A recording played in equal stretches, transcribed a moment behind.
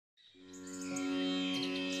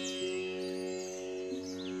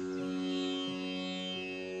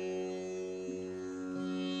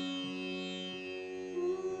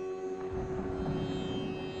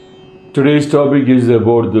Today's topic is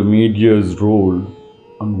about the media's role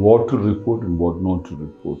on what to report and what not to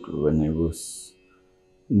report. When I was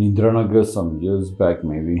in Indranagar some years back,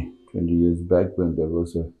 maybe 20 years back, when there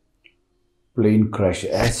was a plane crash,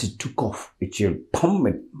 as it took off, it fell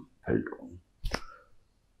down.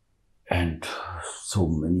 And so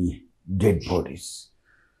many dead bodies.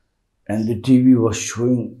 And the TV was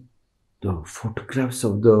showing the photographs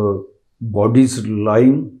of the bodies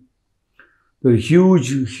lying. The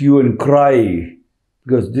huge hue and cry,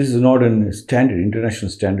 because this is not a standard,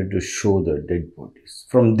 international standard to show the dead bodies.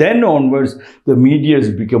 From then onwards, the media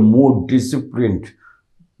has become more disciplined,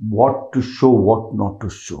 what to show, what not to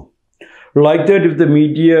show. Like that, if the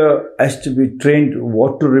media has to be trained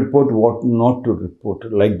what to report, what not to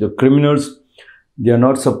report. Like the criminals, they are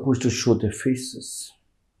not supposed to show their faces.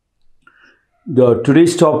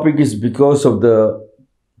 Today's topic is because of the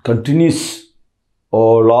continuous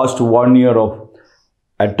last 1 year of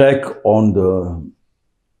attack on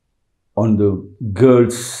the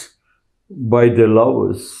girls by their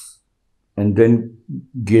lovers, and then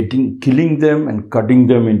killing them and cutting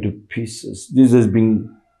them into pieces. This has been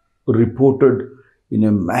reported in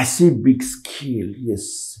a massive big scale.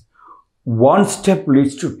 Yes, one step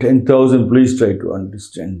leads to 10,000. Please try to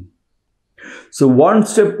understand. So one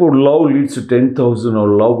step for love leads to 10,000 of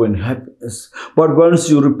love and happiness. But once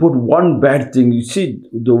you report one bad thing, you see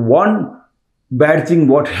the one bad thing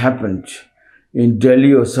what happened in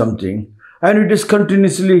Delhi or something, and it is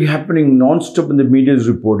continuously happening non-stop, and the media is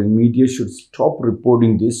reporting. Media should stop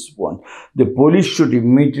reporting this one. The police should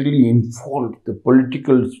immediately involve. The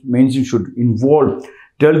political mainstream should involve.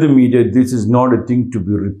 Tell the media this is not a thing to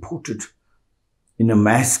be reported in a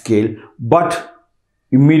mass scale, but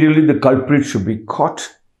immediately the culprit should be caught,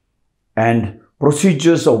 and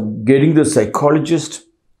procedures of getting the psychologist,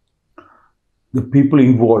 the people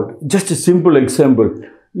involved. Just a simple example,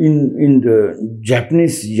 in the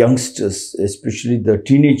Japanese youngsters, especially the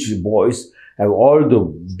teenage boys, have all the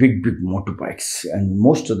big motorbikes, and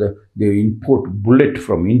most of they import bullet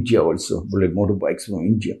from India also, bullet motorbikes from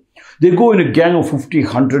India. They go in a gang of 50,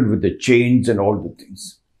 100 with the chains and all the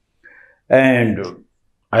things. And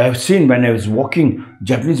I have seen when I was walking,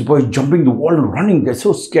 Japanese boys jumping the wall and running. They're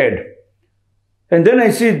so scared. And then I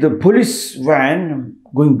see the police van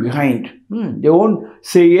going behind. They won't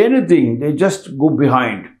say anything. They just go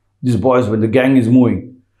behind these boys when the gang is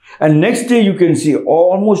moving. And next day you can see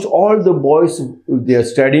almost all the boys, if they are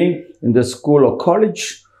studying in the school or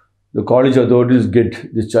college, the college authorities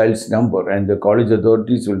get the child's number, and the college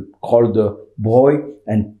authorities will call the boy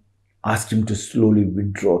and ask him to slowly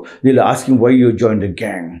withdraw. They'll ask him why you joined the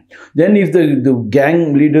gang. Then if the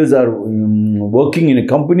gang leaders are working in a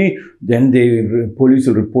company, then the police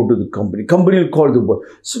will report to the company. Company will call the boy.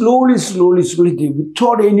 Slowly,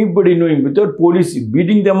 without anybody knowing, without police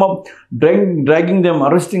beating them up, dragging them,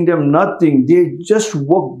 arresting them, nothing. They just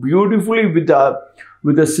work beautifully with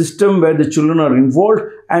a system where the children are involved,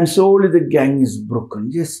 and slowly the gang is broken.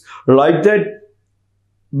 Yes, like that,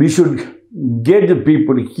 we should get the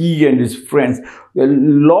people, he and his friends. A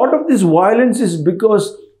lot of this violence is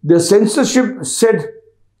because the censorship said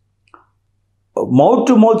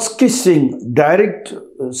mouth-to-mouth kissing, direct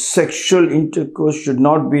sexual intercourse should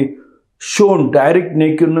not be shown, direct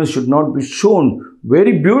nakedness should not be shown.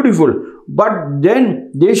 Very beautiful. But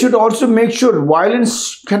then they should also make sure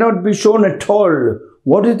violence cannot be shown at all.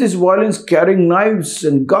 What is this violence? Carrying knives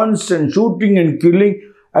and guns and shooting and killing,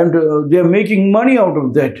 and they are making money out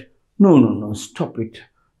of that. No, stop it.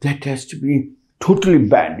 That has to be totally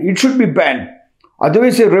banned. It should be banned.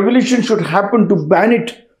 Otherwise, a revolution should happen to ban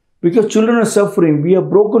it, because children are suffering. We have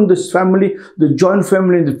broken this family, the joint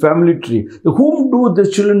family and the family tree. Whom do the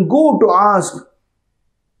children go to ask?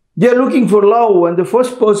 They are looking for love, and the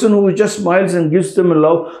first person who just smiles and gives them a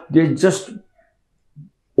love, they just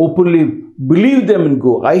openly believe them and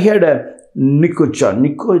go. I had a Niko-chan.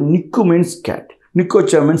 Niku means cat.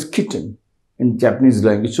 Niko-chan means kitten in Japanese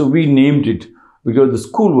language. So we named it because the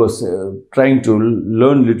school was trying to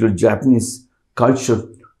learn little Japanese culture,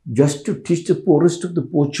 just to teach the poorest of the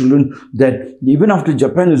poor children that even after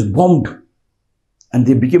Japan was bombed and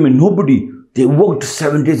they became a nobody, they worked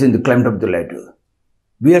 7 days and they climbed up the ladder.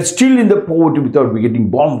 We are still in the poverty without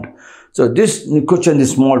getting bombed. So this Niko-chan,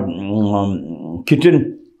 this small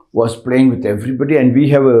kitten, was playing with everybody, and we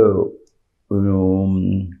have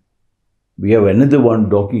another one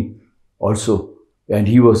doggy also, and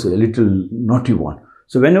he was a little naughty one.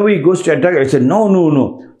 So whenever he goes to attack, I said,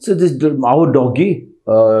 no. So this our doggy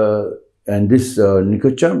and this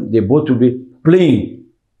Niko-chan, they both will be playing.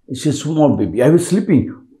 It's a small baby. I was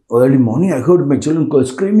sleeping. early morning, I heard my children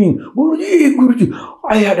screaming, Guruji, Guruji.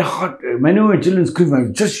 I had a heart. Many of my children screamed.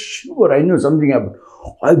 I just sure I know something happened.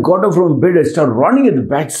 I got up from bed. I started running at the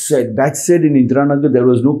backside. Backside in Indiranagar, there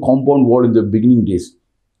was no compound wall in the beginning days.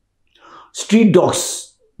 Street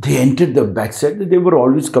dogs, they entered the backside. They were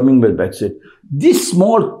always coming by the backside. This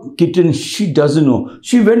small kitten, she doesn't know.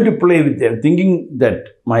 She went to play with them, thinking that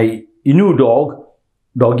my Inu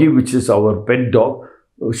doggy, which is our pet dog,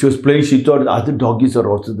 she was playing. She thought other doggies are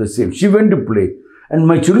also the same. She went to play. And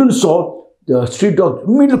my children saw the street dog,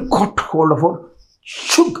 immediately caught hold of her,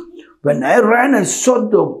 shook. When I ran, I saw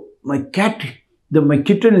my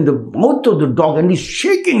kitten in the mouth of the dog, and he's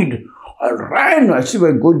shaking it. I ran as if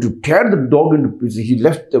I was going to tear the dog into pieces. He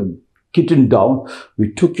left the kitten down.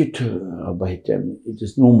 We took it by them. It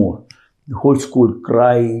is no more. The whole school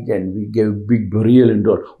cried, and we gave a big burial and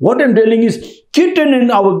all. What I'm telling is, kitten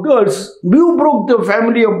and our girls, you broke the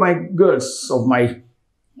family of my girls, of my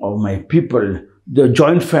people, the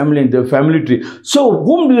joint family and the family tree. So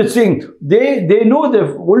whom do they sing? They know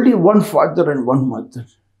they've only one father and one mother.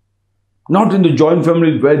 Not in the joint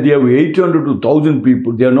families where they have 800 to 1,000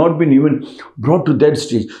 people. They have not been even brought to that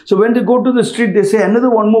stage. So when they go to the street, they say another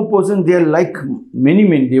one more person. They are like many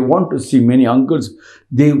men. They want to see many uncles.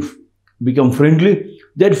 They become friendly.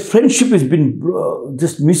 That friendship has been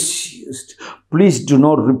just misused. Please do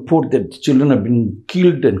not report that children have been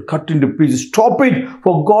killed and cut into pieces. Stop it.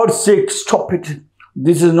 For God's sake, stop it.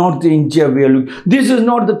 This is not the India we are looking. This is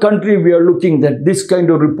not the country we are looking. That this kind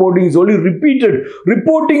of reporting is only repeated.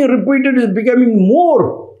 Reporting and repeated is becoming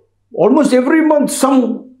more. Almost every month,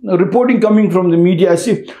 some reporting coming from the media as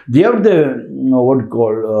if they have the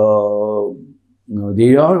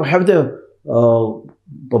have the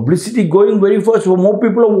publicity going very fast. So more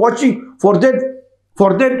people are watching for that.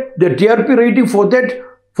 The TRP rating for that.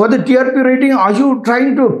 For the TRP rating, are you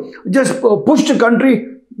trying to just push the country,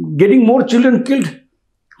 getting more children killed?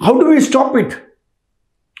 How do we stop it?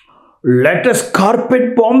 Let us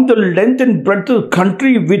carpet bomb the length and breadth of the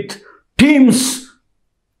country with teams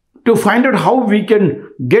to find out how we can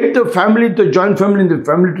get the family, the joint family and the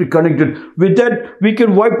family tree connected. With that, we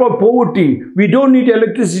can wipe out poverty. We don't need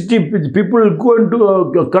electricity. People go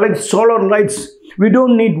and collect solar lights. We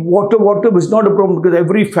don't need water. Water is not a problem because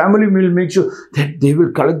every family will make sure that they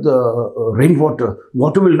will collect the rainwater.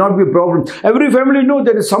 Water will not be a problem. Every family knows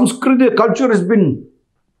that Sanskrit culture has been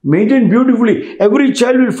maintained beautifully. Every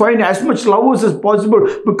child will find as much love as possible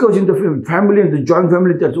because in the family and the joint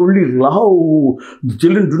family, that's only love. The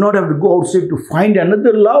children do not have to go outside to find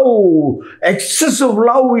another love. Excess of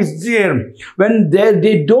love is there. When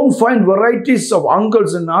they don't find varieties of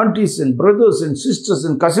uncles and aunties and brothers and sisters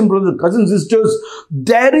and cousin brothers, cousin sisters,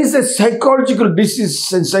 there is a psychological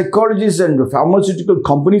disease, and psychologists and pharmaceutical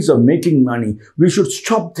companies are making money. We should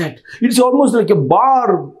stop that. It's almost like a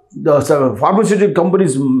bar. The pharmaceutical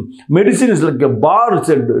companies, medicine is like a bar, it's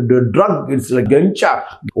a drug, it's like gancha,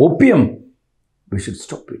 opium. We should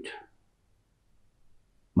stop it.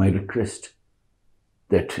 My request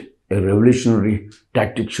that a revolutionary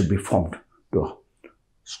tactic should be formed to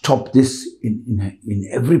stop this in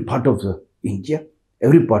every part of India,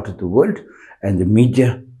 every part of the world, and the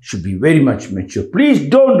media should be very much mature. Please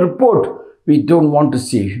don't report. We don't want to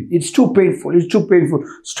see. It's too painful. It's too painful.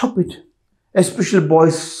 Stop it. Especially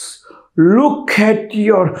boys, look at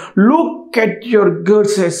your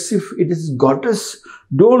girls as if it is goddess.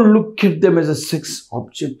 Don't look at them as a sex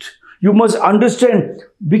object. You must understand,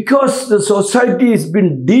 because the society has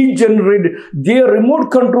been degenerated, they are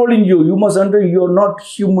remote controlling you. You must understand you are not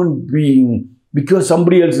human being because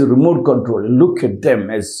somebody else is remote control. Look at them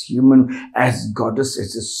as human, as goddess,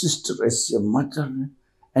 as a sister, as a mother,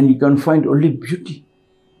 and you can find only beauty.